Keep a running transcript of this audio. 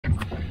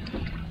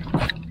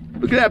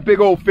Look at that big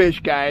old fish,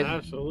 guys.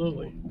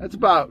 Absolutely. That's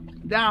about,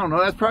 I don't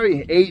know, that's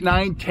probably 8,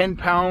 9, 10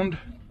 pound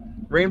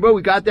rainbow.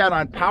 We got that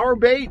on power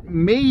bait,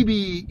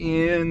 maybe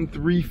in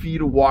 3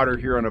 feet of water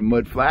here on a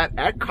mud flat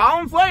at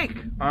Collins Lake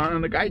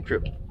on a guide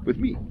trip with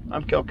me.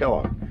 I'm Kel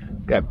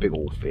Kellogg. Got big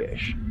old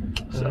fish.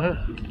 So,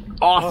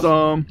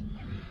 awesome.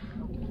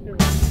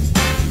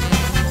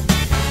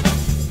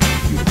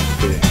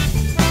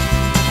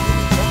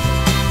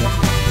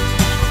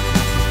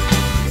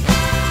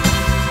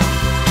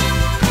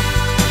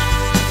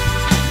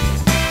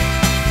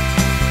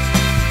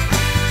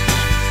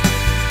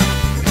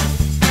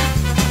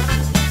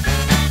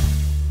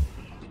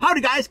 Howdy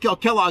guys, Kel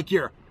Kellogg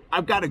here.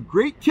 I've got a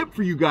great tip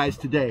for you guys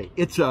today.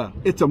 It's a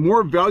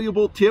more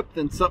valuable tip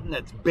than something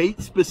that's bait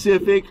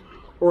specific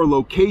or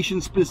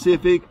location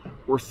specific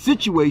or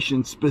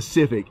situation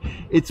specific.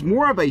 It's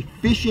more of a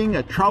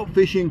trout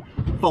fishing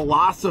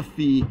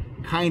philosophy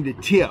kind of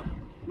tip.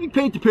 Let me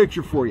paint the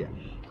picture for you.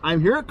 I'm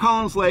here at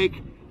Collins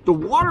Lake. The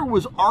water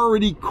was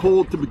already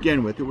cold to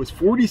begin with. It was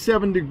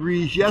 47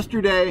 degrees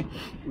yesterday.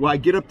 When I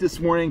get up this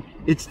morning,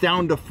 it's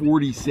down to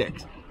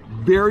 46.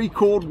 Very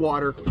cold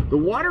water. The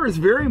water is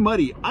very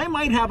muddy. I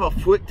might have a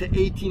foot to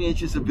 18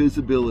 inches of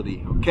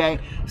visibility, okay?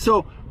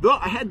 So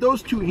I had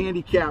those two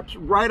handicaps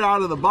right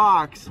out of the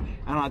box,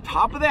 and on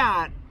top of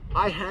that,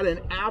 I had an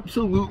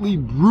absolutely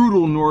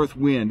brutal north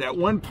wind. At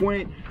one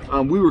point,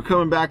 we were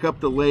coming back up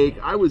the lake.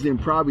 I was in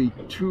probably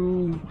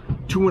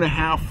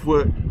 2.5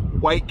 foot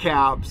white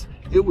caps.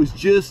 It was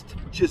just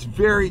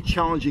very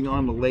challenging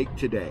on the lake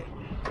today.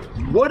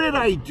 What did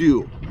I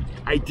do?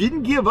 I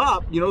didn't give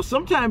up. You know,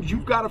 sometimes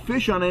you've got to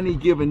fish on any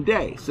given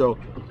day. So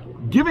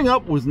giving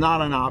up was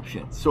not an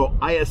option. So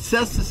I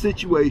assessed the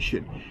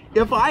situation.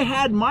 If I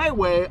had my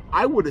way,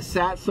 I would have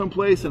sat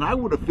someplace and I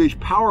would have fished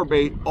power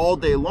bait all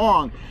day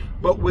long.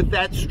 But with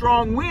that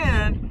strong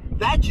wind,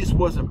 that just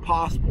wasn't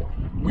possible.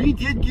 We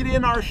did get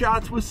in our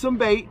shots with some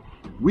bait.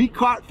 We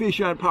caught fish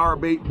on power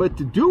bait, but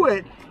to do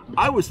it,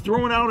 I was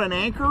throwing out an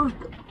anchor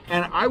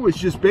and I was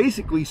just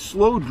basically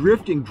slow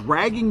drifting,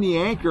 dragging the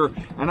anchor,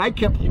 and I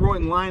kept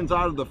throwing lines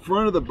out of the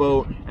front of the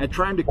boat and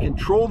trying to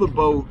control the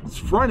boat's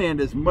front end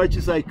as much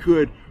as I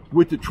could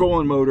with the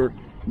trolling motor.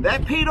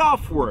 That paid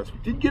off for us. We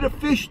did get a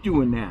fish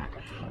doing that.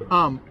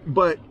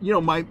 But you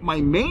know, my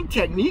main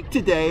technique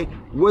today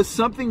was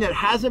something that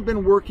hasn't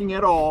been working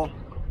at all.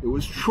 It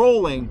was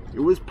trolling. It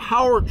was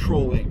power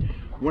trolling.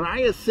 When I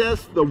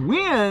assessed the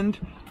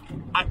wind,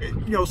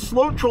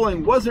 slow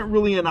trolling wasn't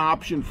really an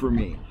option for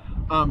me.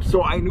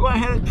 So I knew I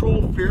had to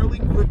troll fairly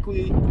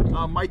quickly.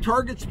 My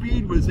target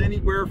speed was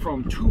anywhere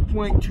from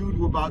 2.2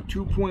 to about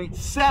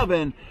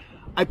 2.7.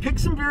 I picked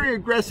some very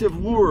aggressive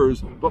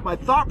lures, but my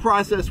thought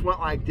process went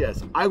like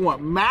this. I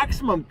want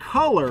maximum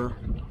color,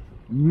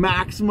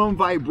 maximum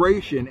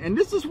vibration, and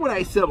this is what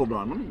I settled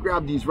on. Let me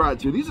grab these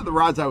rods here. These are the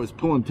rods I was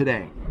pulling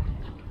today.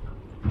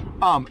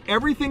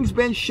 Everything's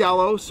been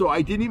shallow, so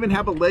I didn't even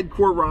have a lead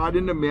core rod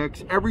in the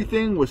mix.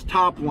 Everything was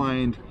top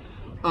lined.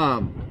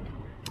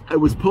 I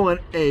was pulling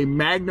a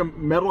Magnum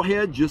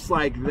metalhead just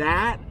like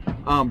that,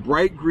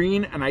 bright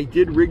green, and I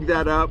did rig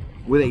that up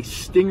with a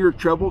Stinger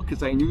treble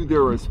because I knew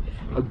there was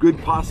a good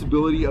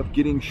possibility of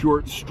getting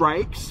short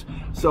strikes.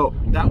 So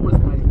that was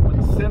my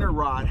center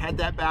rod, had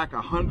that back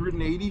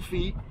 180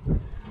 feet.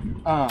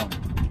 The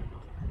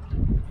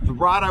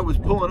rod I was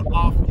pulling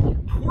off the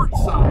port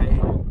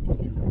side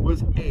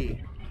was a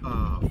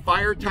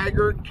Fire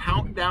Tiger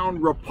Countdown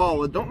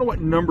Rapala. Don't know what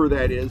number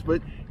that is,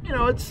 but you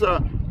know, it's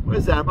what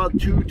is that, about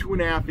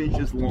 2.5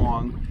 inches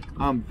long.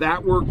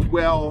 That worked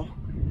well.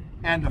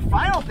 And the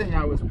final thing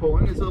I was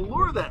pulling is a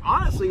lure that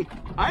honestly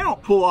I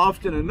don't pull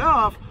often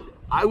enough.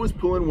 I was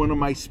pulling one of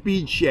my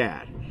Speed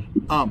Shad.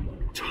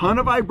 Ton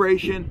of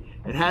vibration.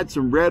 It had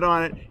some red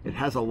on it. It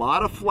has a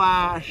lot of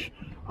flash.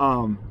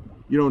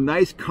 You know,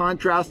 nice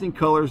contrasting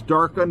colors,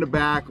 dark on the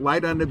back,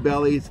 light on the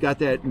belly. It's got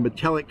that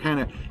metallic kind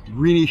of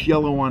greenish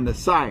yellow on the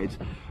sides.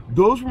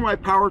 Those were my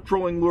power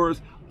trolling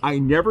lures. I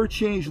never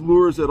changed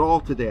lures at all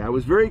today. I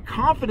was very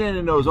confident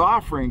in those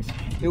offerings.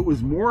 It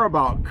was more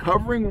about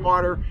covering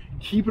water,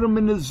 keeping them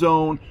in the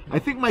zone. I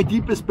think my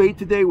deepest bait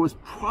today was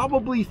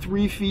probably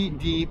 3 feet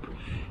deep,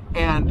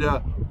 and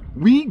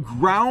we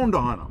ground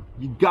on them.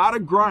 You gotta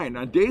grind.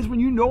 On days when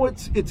you know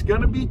it's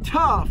gonna be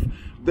tough,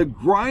 the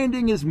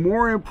grinding is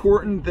more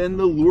important than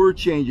the lure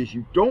changes.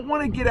 You don't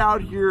want to get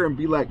out here and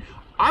be like,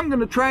 I'm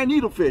gonna try a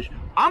needlefish.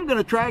 I'm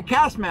gonna try a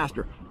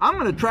Castmaster. I'm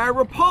gonna try a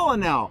Rapala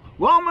now.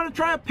 Well, I'm gonna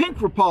try a pink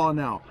Rapala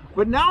now.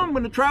 But now I'm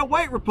gonna try a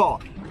white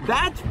Rapala.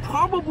 That's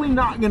probably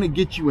not gonna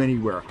get you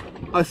anywhere.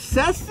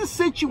 Assess the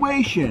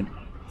situation.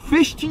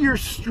 Fish to your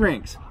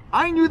strengths.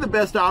 I knew the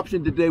best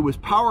option today was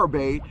power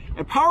bait,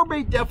 and power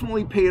bait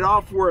definitely paid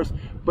off for us,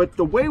 but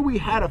the way we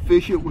had to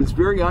fish it was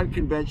very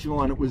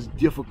unconventional and it was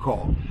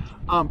difficult.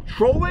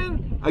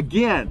 Trolling,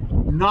 again,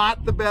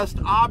 not the best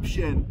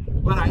option,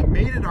 but I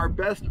made it our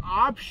best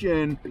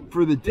option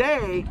for the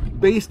day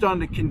based on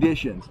the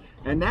conditions.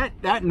 And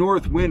that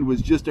north wind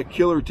was just a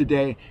killer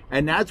today,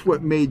 and that's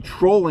what made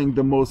trolling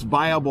the most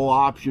viable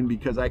option,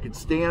 because I could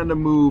stay on the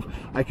move,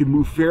 I could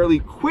move fairly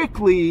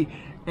quickly,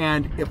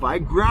 And if I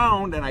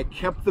ground and I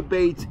kept the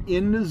baits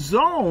in the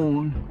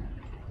zone,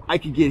 I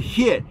could get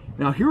hit.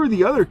 Now here are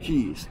the other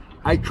keys.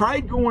 I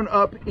tried going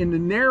up in the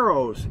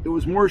narrows. It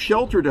was more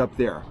sheltered up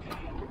there.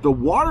 The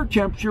water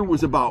temperature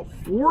was about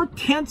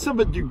 0.4 of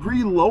a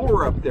degree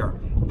lower up there.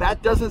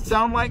 That doesn't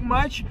sound like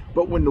much,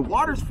 but when the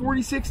water's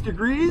 46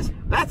 degrees,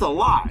 that's a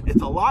lot.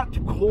 It's a lot to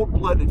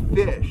cold-blooded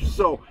fish.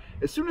 So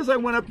as soon as I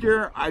went up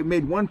there, I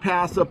made one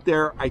pass up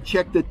there. I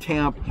checked the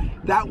temp.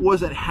 That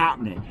wasn't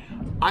happening.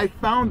 I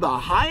found the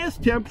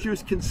highest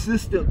temperatures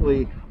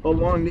consistently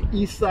along the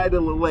east side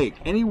of the lake,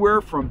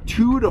 anywhere from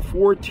 2 to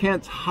 4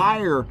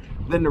 higher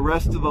than the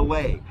rest of the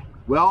lake.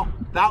 Well,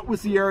 that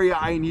was the area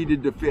I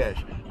needed to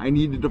fish. I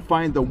needed to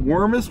find the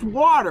warmest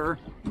water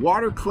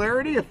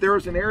clarity. If there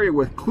was an area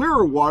with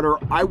clearer water,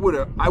 I would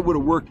have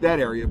worked that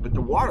area, but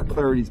the water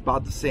clarity is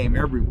about the same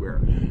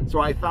everywhere. So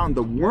I found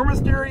the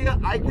warmest area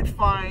I could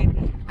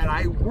find, and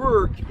I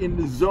worked in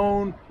the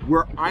zone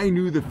where I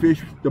knew the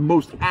fish, the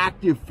most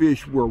active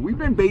fish were. We've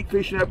been bait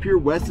fishing up here.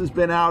 Wes has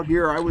been out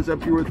here. I was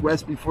up here with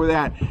Wes before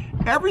that.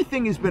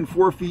 Everything has been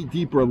 4 feet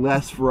deep or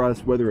less for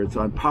us, whether it's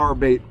on power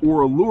bait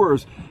or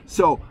lures.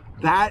 So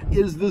that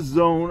is the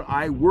zone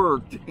I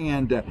worked,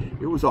 and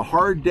it was a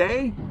hard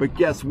day, but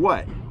guess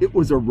what? It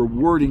was a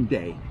rewarding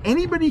day.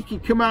 Anybody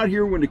can come out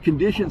here when the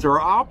conditions are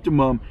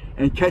optimum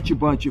and catch a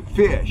bunch of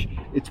fish.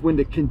 It's when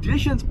the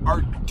conditions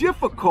are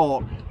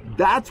difficult,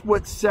 that's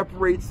what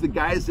separates the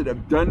guys that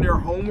have done their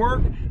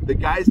homework, the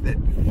guys that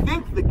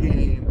think the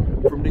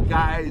game, from the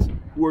guys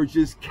who are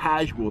just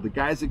casual, the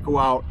guys that go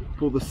out,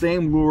 pull the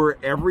same lure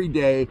every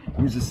day,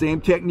 use the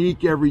same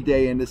technique every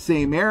day in the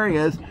same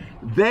areas.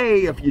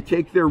 They, if you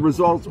take their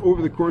results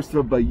over the course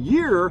of a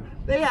year,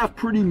 they have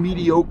pretty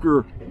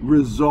mediocre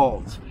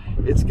results.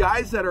 It's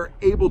guys that are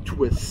able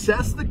to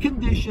assess the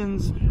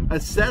conditions,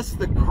 assess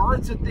the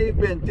cards that they've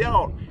been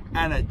dealt,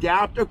 and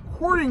adapt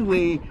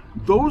accordingly.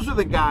 Those are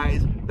the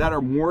guys that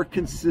are more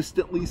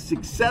consistently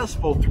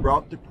successful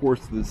throughout the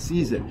course of the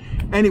season.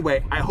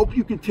 Anyway, I hope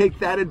you can take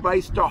that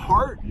advice to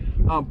heart,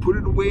 put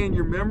it away in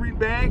your memory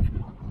bank.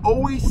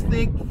 Always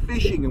think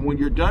fishing, and when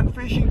you're done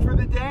fishing for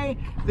the day,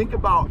 think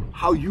about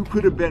how you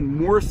could have been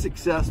more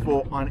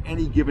successful on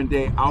any given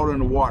day out on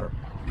the water.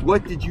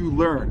 What did you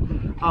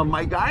learn?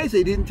 My guys,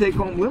 they didn't take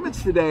home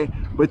limits today,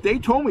 but they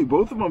told me,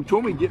 both of them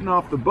told me getting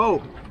off the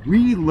boat,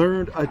 we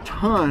learned a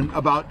ton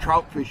about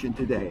trout fishing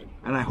today.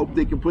 And I hope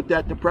they can put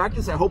that to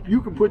practice. I hope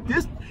you can put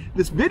this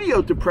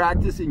video to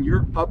practice in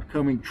your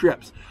upcoming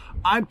trips.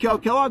 I'm Cal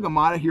Kellogg. I'm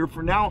out of here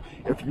for now.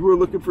 If you are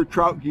looking for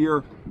trout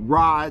gear,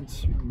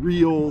 rods,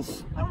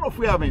 reels, I don't know if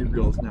we have any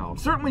reels now,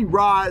 certainly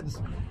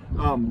rods,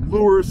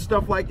 lures,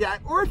 stuff like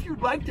that. Or if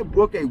you'd like to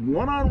book a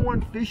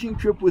one-on-one fishing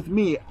trip with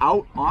me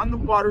out on the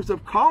waters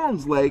of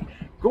Collins Lake,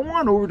 go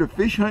on over to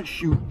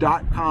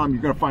fishhuntshoot.com.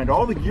 You're going to find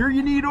all the gear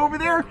you need over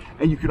there,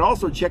 and you can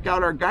also check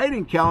out our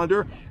guiding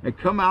calendar and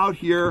come out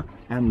here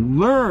and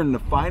learn the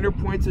finer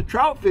points of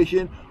trout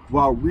fishing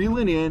while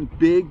reeling in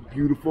big,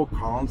 beautiful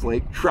Collins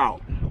Lake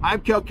trout.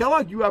 I'm Cal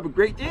Kellogg. You have a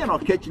great day, and I'll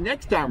catch you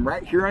next time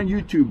right here on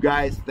YouTube,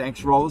 guys. Thanks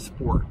for all the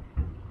support.